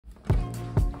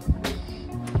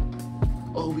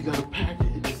Oh, we got a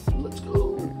package. Let's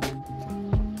go.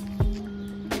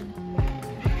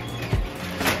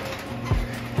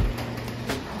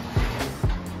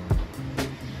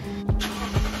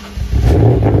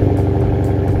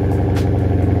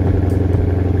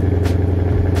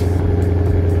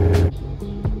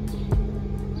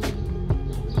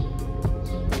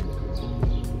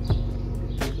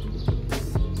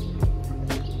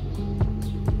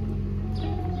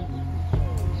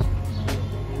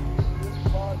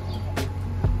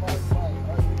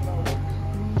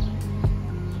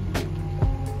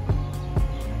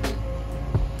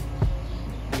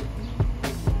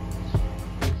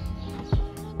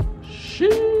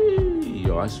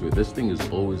 Yo, I swear this thing is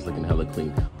always looking hella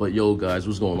clean. But yo guys,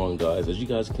 what's going on guys? As you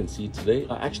guys can see today,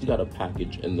 I actually got a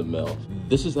package in the mail.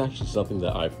 This is actually something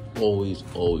that I've always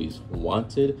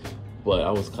wanted, but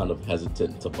I was kind of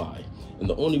hesitant to buy. And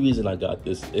the only reason I got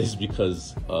this is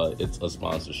because it's a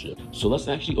sponsorship. So let's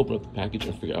actually open up the package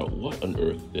and figure out what on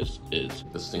earth this is.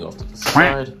 This thing off to the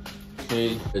side.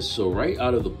 Okay, and so right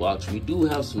out of the box, we do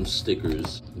have some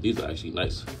stickers. These are actually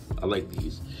nice. I like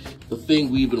these. The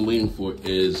thing we've been waiting for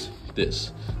is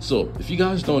this. So if you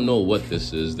guys don't know what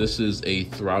this is a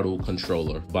throttle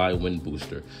controller by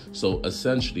Windbooster. So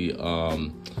essentially,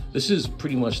 this is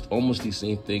pretty much almost the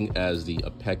same thing as the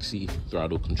Apexi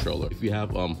throttle controller. If you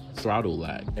have throttle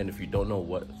lag, and if you don't know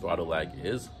what throttle lag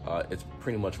is, it's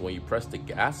pretty much when you press the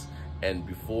gas and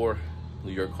before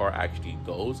your car actually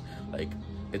goes, like,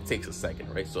 it takes a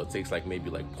second, right? So it takes like maybe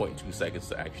like 0.2 seconds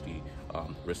to actually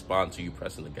respond to you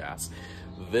pressing the gas.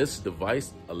 This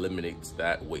device eliminates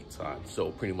that wait time. So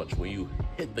pretty much when you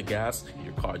hit the gas,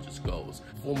 your car just goes.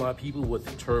 For my people with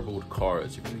turboed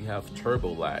cars, if you have turbo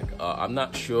lag, I'm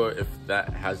not sure if that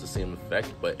has the same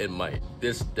effect, but it might.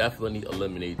 This definitely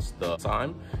eliminates the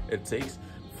time it takes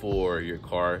for your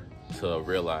car to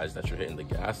realize that you're hitting the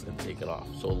gas and take it off.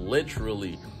 So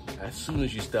literally, as soon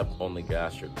as you step on the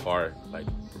gas, your car like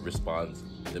responds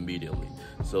immediately.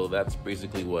 So that's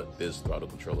basically what this throttle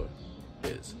controller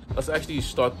is. Let's actually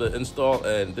start the install,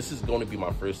 and this is going to be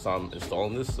my first time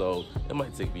installing this, so it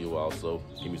might take me a while, so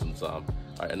give me some time. All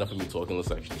right, enough of me talking, let's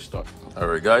actually start. All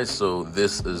right guys, so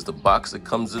this is the box it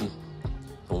comes in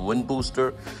from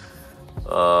Windbooster.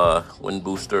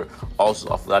 Windbooster.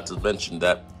 Also, I forgot to mention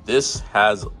that this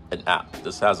has an app.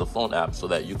 This has a phone app so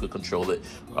that you could control it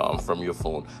from your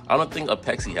phone. I don't think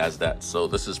Apexi has that, so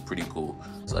this is pretty cool.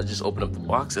 So I just opened up the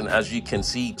box, and as you can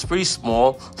see, it's pretty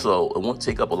small, so it won't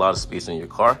take up a lot of space in your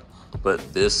car, but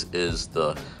this is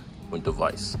the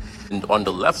device. And on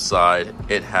the left side,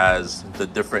 it has the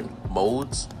different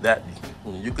modes that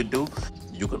you could do.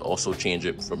 You could also change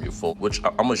it from your phone, which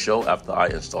I'm gonna show after I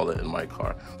install it in my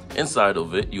car. Inside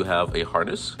of it, you have a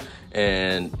harness,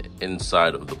 and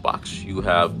inside of the box, you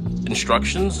have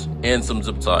instructions and some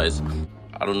zip ties.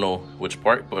 I don't know which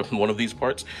part, but one of these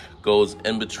parts goes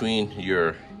in between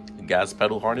your gas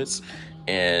pedal harness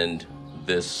and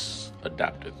this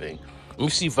adapter thing. Let me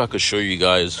see if I could show you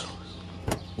guys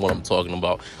what I'm talking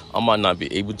about. I might not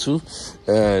be able to,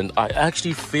 and I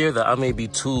actually fear that I may be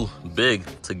too big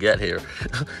to get here.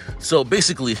 So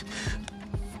basically,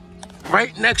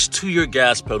 right next to your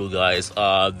gas pedal, guys,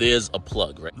 there's a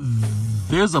plug, right?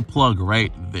 There's a plug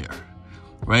right there,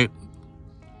 right?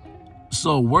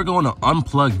 So we're going to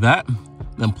unplug that,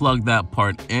 then plug that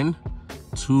part in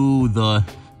to the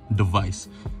device.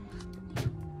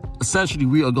 Essentially,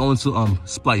 we are going to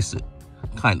splice it,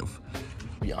 kind of.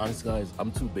 To be honest guys,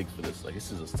 I'm too big for this. Like,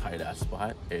 this is a tight ass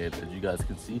spot, and as you guys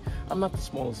can see, I'm not the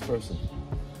smallest person.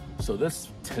 So this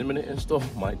 10-minute install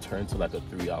might turn to like a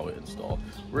 3-hour install,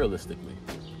 realistically.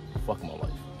 Fuck my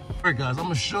life. All right guys, I'm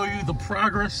gonna show you the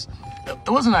progress. It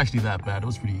wasn't actually that bad, it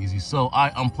was pretty easy. So I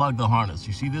unplugged the harness.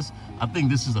 You see this? I think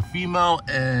this is a female,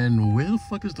 and where the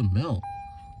fuck is the male?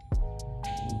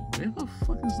 Where the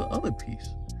fuck is the other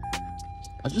piece?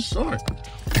 I just saw it.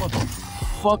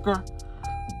 Motherfucker.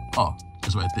 Oh,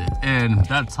 it's right there. And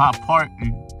that top part,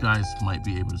 you guys might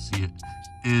be able to see it,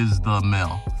 is the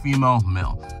male. Female,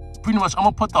 male. Pretty much, I'm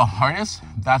gonna put the harness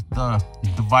that the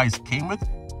device came with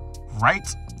right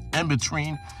in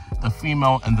between the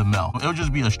female and the male. It'll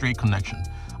just be a straight connection.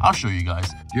 I'll show you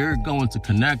guys. You're going to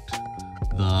connect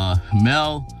the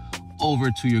male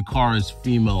over to your car's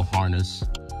female harness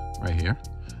right here.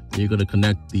 Then you're gonna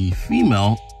connect the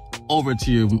female over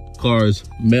to your car's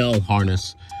male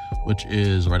harness, which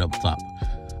is right up top.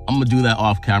 I'm gonna do that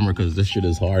off camera because this shit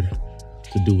is hard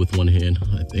to do with one hand,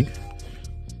 I think.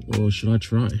 Or should I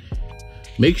try?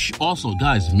 Also,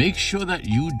 guys, make sure that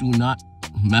you do not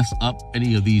mess up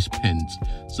any of these pins.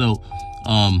 So,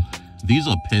 these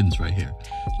are pins right here.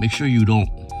 Make sure you don't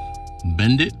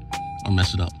bend it or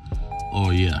mess it up.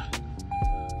 Oh yeah.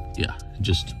 Yeah,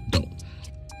 just don't.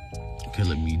 Okay,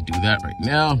 let me do that right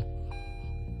now.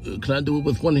 Can I do it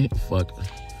with one hand? Fuck.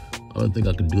 I don't think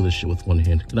I can do this shit with one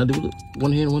hand. Can I do it with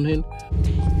one hand, one hand?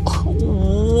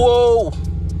 Whoa!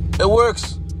 It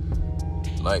works!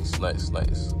 Nice, nice,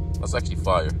 nice. That's actually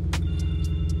fire.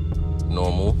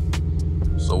 Normal.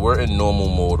 So we're in normal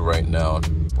mode right now.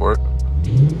 Sport.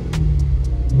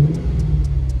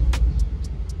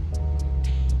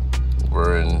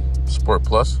 We're in Sport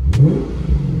Plus.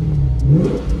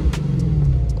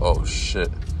 Oh shit.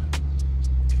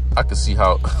 I can see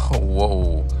how,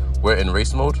 whoa. We're in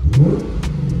race mode.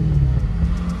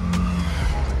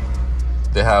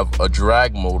 They have a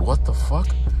drag mode. What the fuck?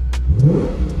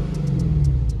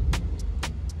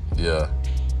 Yeah.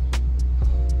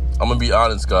 I'm gonna be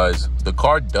honest, guys. The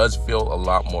car does feel a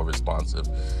lot more responsive.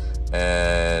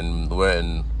 And we're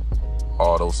in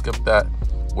auto. Skip that.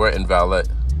 We're in valet.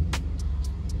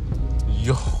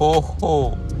 Yo,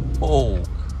 oh.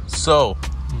 So,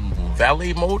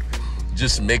 valet mode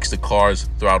just makes the car's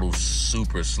throttle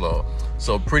super slow.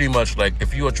 So pretty much like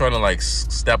if you were trying to like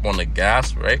step on the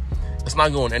gas, right? It's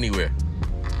not going anywhere.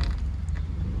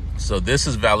 So this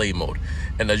is valet mode.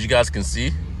 And as you guys can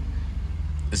see,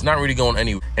 it's not really going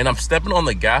anywhere. And I'm stepping on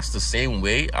the gas the same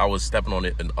way I was stepping on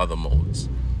it in other modes.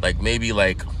 Like maybe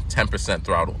like 10%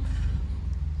 throttle.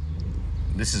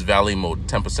 This is valet mode,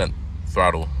 10%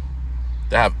 throttle.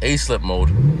 They have A-slip mode,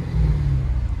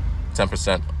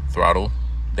 10% throttle.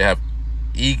 They have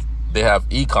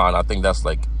econ. I think that's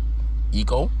like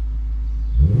eco.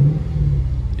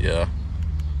 Yeah.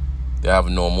 They have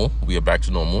normal. We are back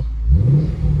to normal.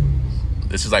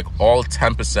 This is like all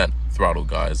 10% throttle,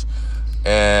 guys.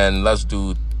 And let's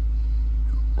do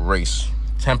race.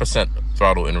 10%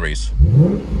 throttle in race.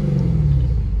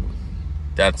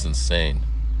 That's insane.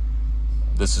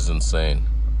 This is insane.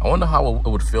 I wonder how it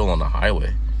would feel on the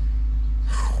highway.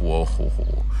 Whoa.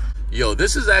 Yo,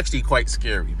 this is actually quite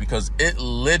scary because it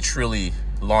literally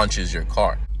launches your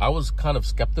car. I was kind of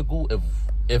skeptical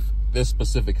if this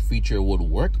specific feature would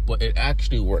work, but it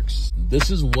actually works.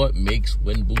 This is what makes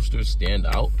Windbooster stand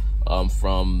out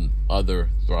from other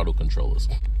throttle controllers.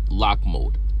 Lock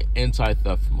mode,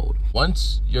 anti-theft mode.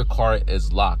 Once your car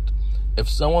is locked, if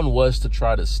someone was to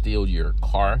try to steal your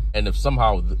car, and if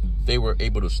somehow they were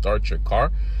able to start your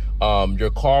car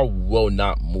will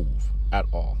not move at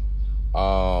all.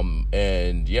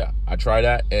 And yeah, I tried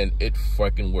that and it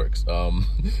fucking works.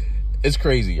 It's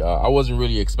crazy. I wasn't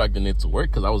really expecting it to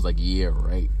work because I was like, yeah,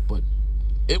 right. But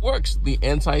it works. The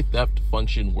anti-theft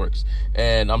function works.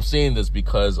 And I'm saying this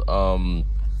because,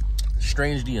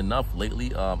 strangely enough,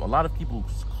 lately, a lot of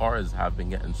people's cars have been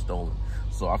getting stolen.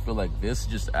 So I feel like this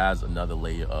just adds another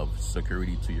layer of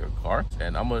security to your car.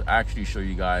 And I'm gonna actually show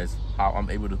you guys how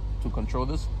I'm able to control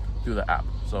this through the app.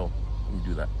 So let me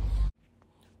do that.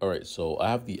 All right, so I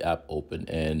have the app open,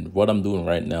 and what I'm doing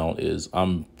right now is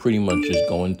I'm pretty much just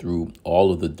going through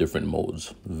all of the different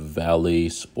modes: valet,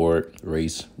 sport,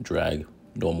 race, drag,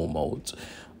 normal modes.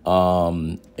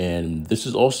 And this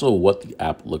is also what the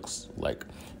app looks like.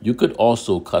 You could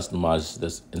also customize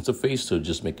this interface to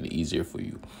just make it easier for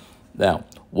you. Now,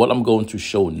 what I'm going to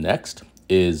show next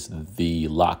is the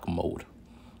lock mode.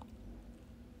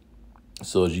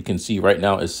 So as you can see right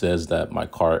now, it says that my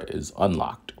car is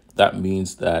unlocked. That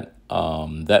means that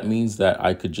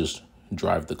I could just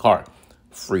drive the car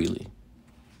freely.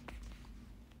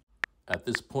 At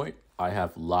this point, I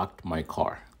have locked my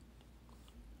car.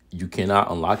 You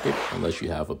cannot unlock it unless you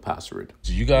have a password.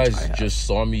 So you guys just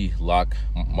saw me lock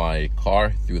my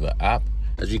car through the app.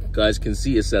 As you guys can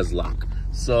see, it says lock.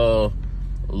 So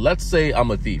let's say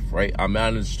I'm a thief, right? I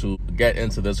managed to get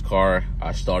into this car.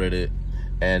 I started it,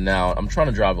 and now I'm trying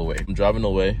to drive away. I'm driving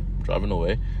away.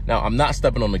 Now I'm not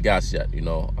stepping on the gas yet, you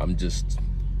know,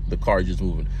 the car is just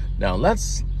moving. Now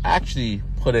let's actually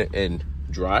put it in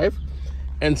drive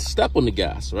and step on the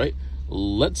gas, right?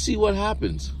 Let's see what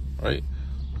happens, right?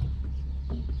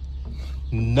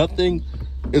 Nothing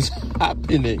is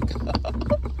happening.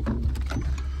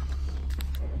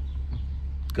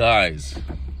 Guys,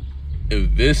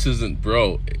 if this isn't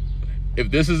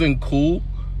cool,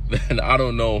 then I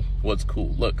don't know what's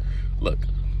cool. Look.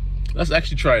 Let's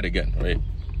actually try it again, right?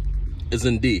 It's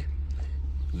in D.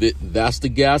 That's the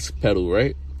gas pedal,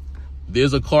 right?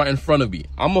 There's a car in front of me.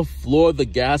 I'm gonna floor the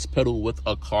gas pedal with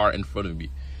a car in front of me.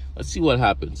 Let's see what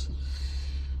happens.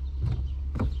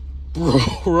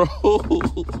 Bro,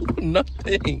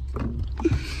 nothing.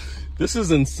 This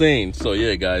is insane. So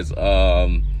yeah, guys,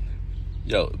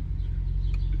 yo,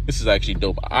 this is actually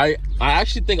dope. I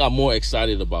actually think I'm more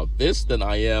excited about this than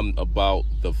I am about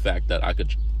the fact that I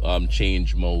could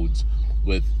change modes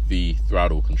with the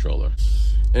throttle controller.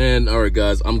 And all right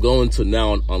guys, I'm going to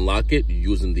now unlock it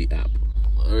using the app.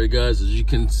 All right guys, as you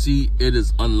can see, it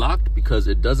is unlocked because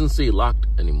it doesn't say locked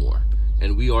anymore.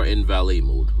 And we are in valet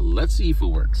mode. Let's see if it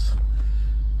works.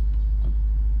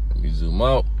 Let me zoom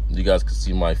out. You guys can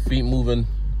see my feet moving.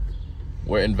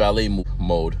 We're in valet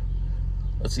mode.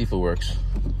 Let's see if it works.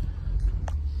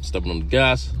 Stepping on the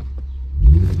gas.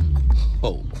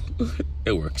 Oh,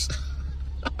 it works.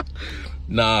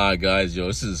 Nah, guys,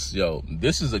 this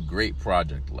is a great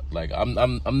project. Like,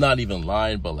 I'm not even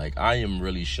lying, but like, I am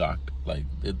really shocked. Like,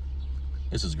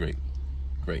 this is great.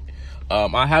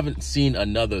 I haven't seen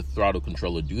another throttle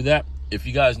controller do that. If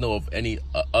you guys know of any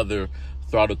other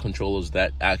throttle controllers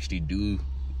that actually do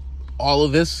all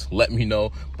of this, let me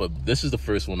know. But this is the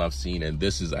first one I've seen, and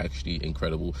this is actually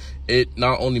incredible. It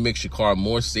not only makes your car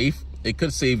more safe, it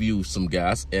could save you some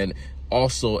gas, and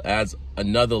also adds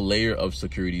another layer of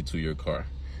security to your car.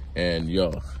 And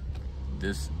yo,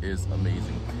 this is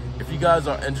amazing. If you guys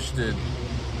are interested,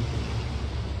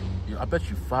 I bet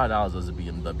you $5 as a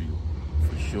BMW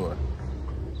for sure.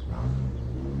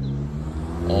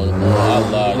 Oh,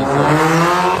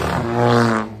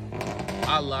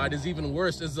 I lied. It's even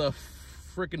worse. It's a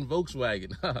freaking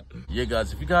Volkswagen. Yeah,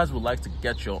 guys, if you guys would like to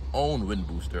get your own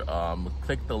Windbooster,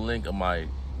 click the link in my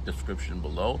description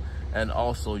below, and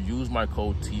also use my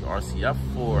code TRCF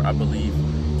for, I believe,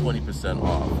 20%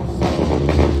 off.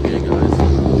 So, yeah, guys.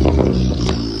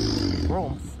 Bro,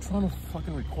 I'm trying to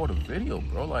fucking record a video,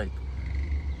 bro. Like,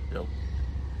 yo,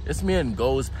 this man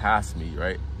goes past me,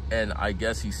 right? And I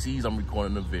guess he sees I'm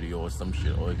recording a video or some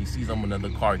shit, or he sees I'm another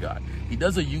car guy. He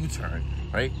does a U-turn,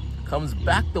 right? Comes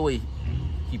back the way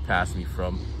he passed me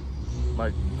from.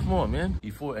 Like, come on, man.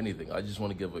 Before anything, I just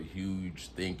want to give a huge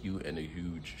thank you and a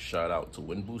huge shout out to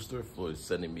Windbooster for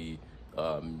sending me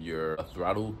your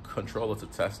throttle controller to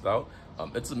test out.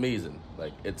 It's amazing.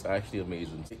 Like, it's actually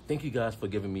amazing. Thank you guys for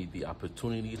giving me the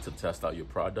opportunity to test out your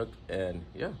product. And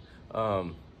yeah,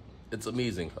 it's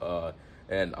amazing.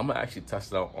 And I'm gonna actually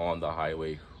test it out on the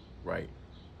highway right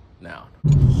now.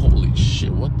 Holy shit,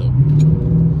 what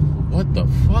the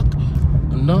fuck?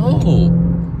 No,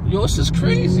 yo, this is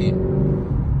crazy.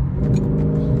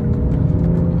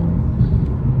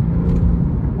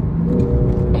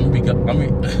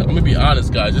 I'm gonna be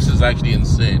honest, guys, this is actually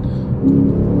insane.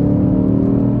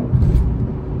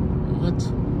 What?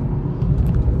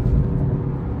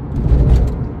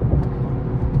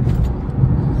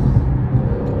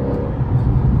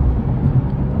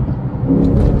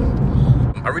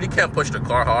 I really can't push the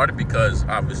car hard because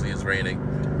obviously it's raining.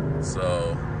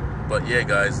 So, but yeah,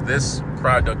 guys, this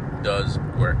product does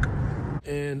work.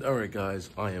 And all right,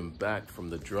 guys, I am back from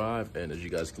the drive, and as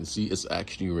you guys can see, it's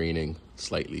actually raining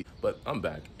slightly, but I'm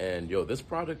back. And yo, this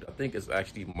product, I think, is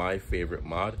actually my favorite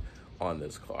mod on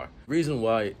this car. Reason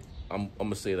why I'm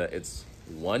gonna say that it's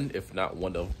one, if not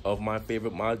one of my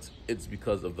favorite mods, it's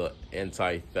because of the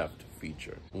anti-theft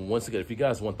feature. Once again, if you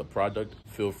guys want the product,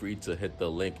 feel free to hit the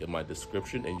link in my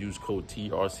description and use code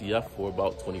TRCF for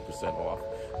about 20% off.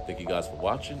 Thank you guys for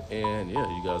watching, and yeah,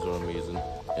 you guys are amazing,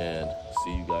 and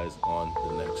see you guys on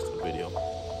the next video.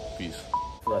 Peace.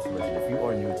 Last mention, if you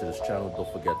are new to this channel, don't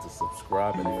forget to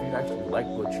subscribe, and if you actually like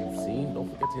what you've seen, don't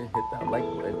forget to hit that like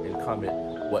button and comment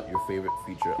what your favorite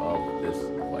feature of this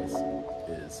device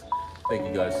is. Thank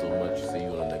you guys so much. See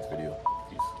you on the next video.